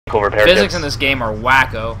Cool repair Physics kits. in this game are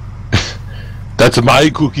wacko. That's my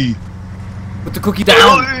cookie. Put the cookie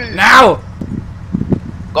down now.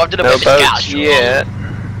 Go up to the No basic boats couch. yet.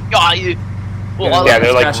 Yeah, you. Well, Yeah,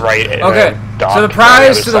 they're like Gotcha. right in Okay, dock so the on prize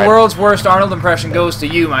other to the side. world's worst Arnold impression goes to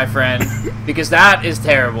you, my friend, because that is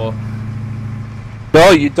terrible.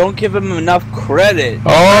 No, you don't give him enough credit.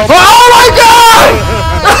 Oh, Oh my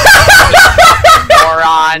god!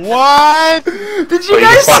 moron. What? Did you Well,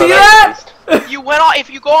 guys can follow see that that? at least. You went off. If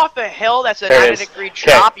you go off a hill that's a There it is. 90-degree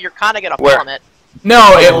Okay. drop, you're kind of gonna Where? plummet.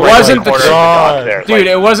 No, it Right wasn't in the the corner of the dock there, dude. like,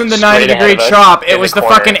 It wasn't the straight 90-degree ahead of us, chop. It in was the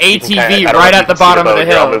corner. fucking You can ATV kinda- I don't know right if at you the can see bottom of boat the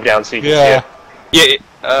here. I'll hill. move down so you can yeah. see it.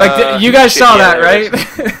 Yeah. Like you guys shit, saw yeah, that,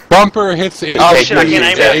 there right? Bumper hits the Oh Okay, shit! I can't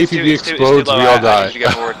aim the it. It's ATV too explodes, low. we all I die. need you to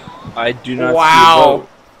get forward. I do not Wow.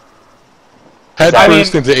 Head I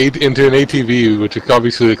first mean- into an ATV, which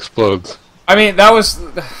obviously explodes. I mean, that was.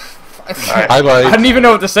 Highlight. I didn't even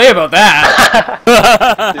know what to say about that.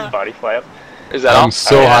 Body flap. Is that all? I'm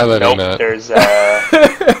so Oh, yeah. highlighting Nope, that. There's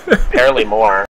apparently more.